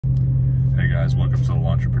guys, welcome to the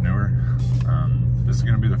Entrepreneur. This is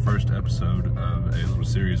going to be the first episode of a little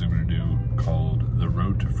series I'm going to do called The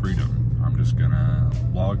Road to Freedom. I'm just going to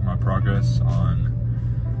log my progress on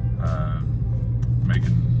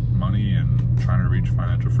making money and trying to reach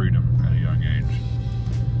financial freedom at a young age.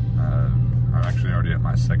 I'm actually already at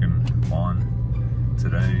my second lawn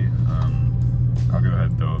today. I'll go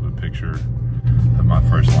ahead and throw up a picture of my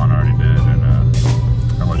first lawn I already did, and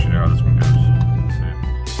I'll let you know how this one goes.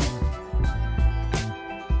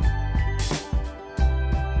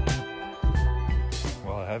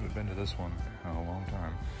 Well, I haven't been to this one in a long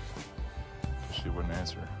time. She wouldn't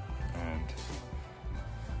answer, and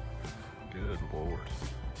good Lord.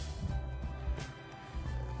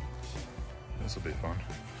 This will be fun.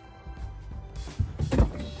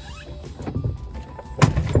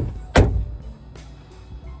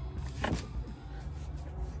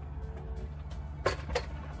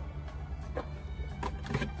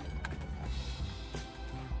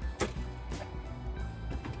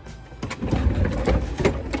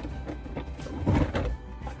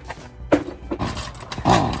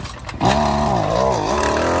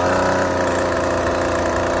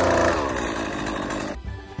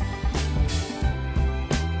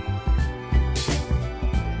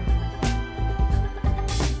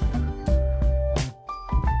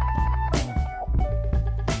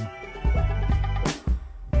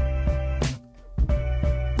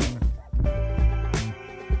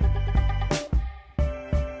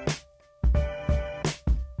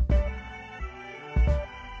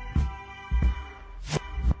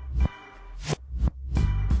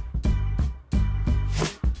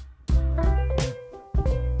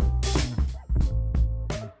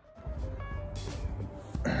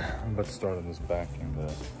 I'm about to start on this back, and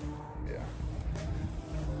yeah,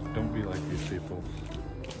 don't be like these people.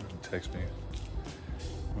 Text me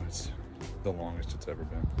when it's the longest it's ever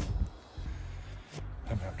been.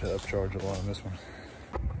 I'm gonna have to upcharge a lot on this one.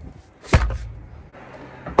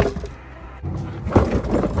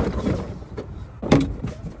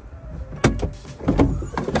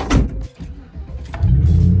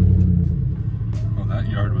 Well, that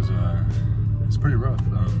yard was it's pretty rough.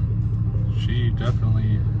 She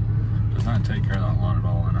definitely does not take care of that lawn at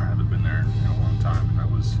all, and I haven't been there in a long time, and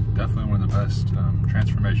that was definitely one of the best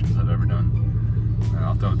transformations I've ever done. And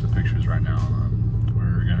I'll throw up the pictures right now.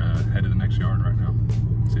 We're gonna head to the next yard right now.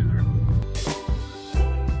 See you there.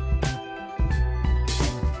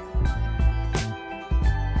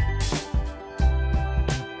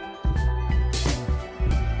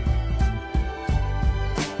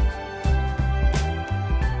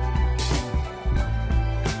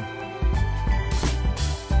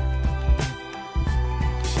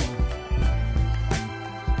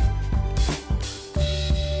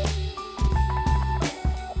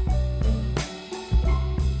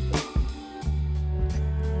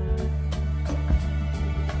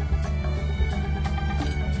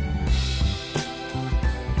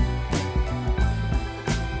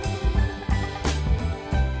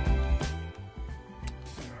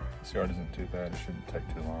 This yard isn't too bad. It shouldn't take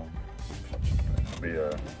too long. It'll be a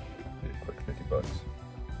quick $50.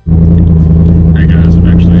 Hey guys, I'm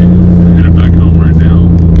actually headed back home right now.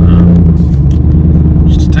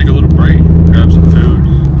 Just to take a little break, grab some food.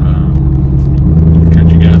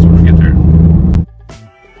 Catch you guys when we get there.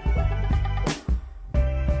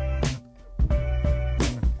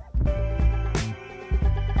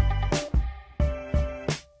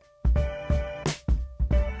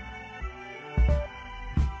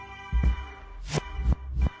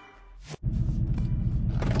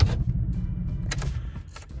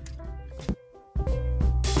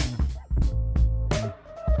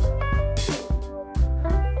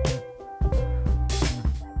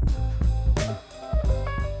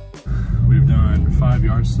 We've done 5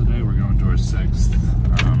 yards today. We're going to our 6th.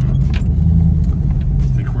 I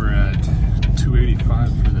think we're at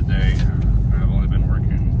 285 for the day. I've only been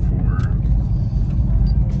working for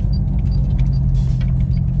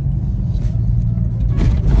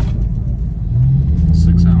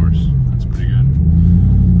 6 hours. That's pretty good.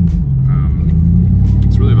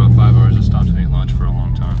 It's really about 5 hours. I stopped and ate lunch for a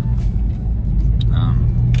long time.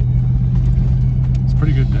 It's a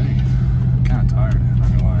pretty good day. I'm kind of tired, I'm not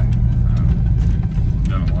gonna lie.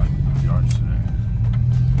 Done a lot of yards today.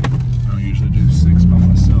 I don't usually do 6 by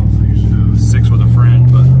myself. I usually do 6 with a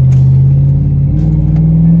friend, but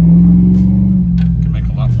you can make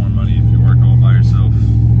a lot more money if you work all by yourself.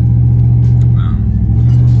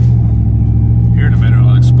 Here in a minute,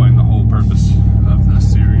 I'll explain the whole purpose of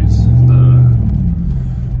this series, the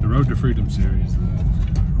Road to Freedom series, the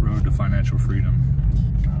Road to Financial Freedom.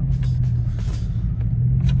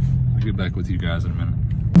 I'll get back with you guys in a minute.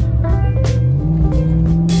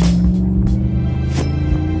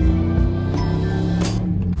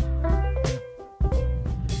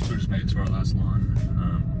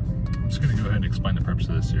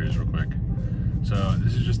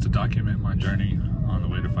 document my journey on the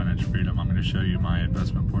way to financial freedom. I'm going to show you my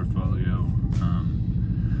investment portfolio,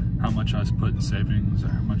 how much I put in savings, or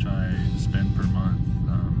how much I spend per month,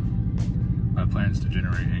 my plans to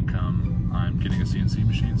generate income. I'm getting a CNC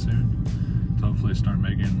machine soon to hopefully start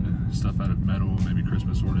making stuff out of metal, maybe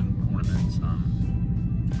Christmas ornaments,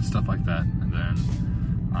 stuff like that. And then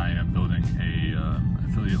I am building a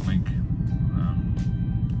affiliate link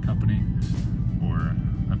company, or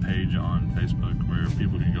a page on Facebook where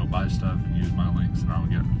people can go buy stuff and use my links, and I'll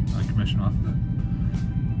get a commission off of it.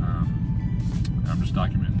 I'm just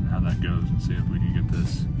documenting how that goes and see if we can get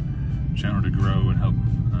this channel to grow and help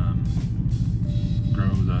grow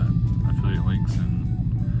the affiliate links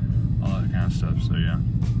and all that kind of stuff. So yeah,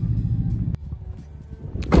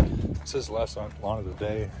 this is the last lawn of the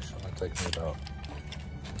day. It's going to take me about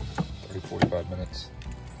 30-45 minutes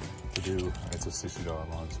to do. It's a $60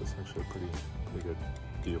 lawn, so it's actually a pretty good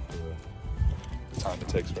deal for the time it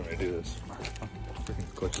takes for me to do this. My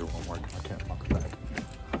freaking clicker won't work. I can't lock it back.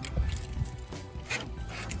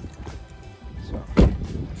 So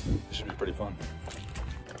this should be pretty fun.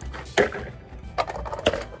 I'm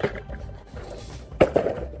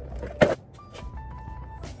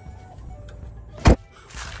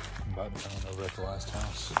about to run over at the last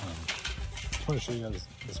house. I just want to show you guys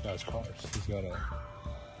this guy's cars. He's got a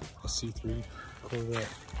C3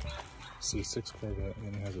 Corvette, C6 Corvette, and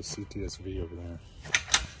then he has a CTSV over there.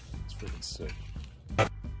 It's freaking sick.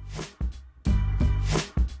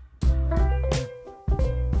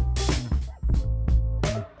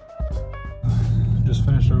 Just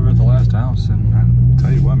finished over at the last house, and I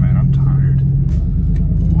tell you what, man, I'm tired.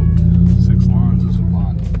 Whooped 6 lawns is a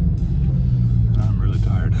lot. I'm really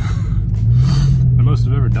tired. The most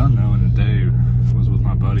I've ever done though in a day was with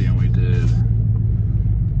my buddy, and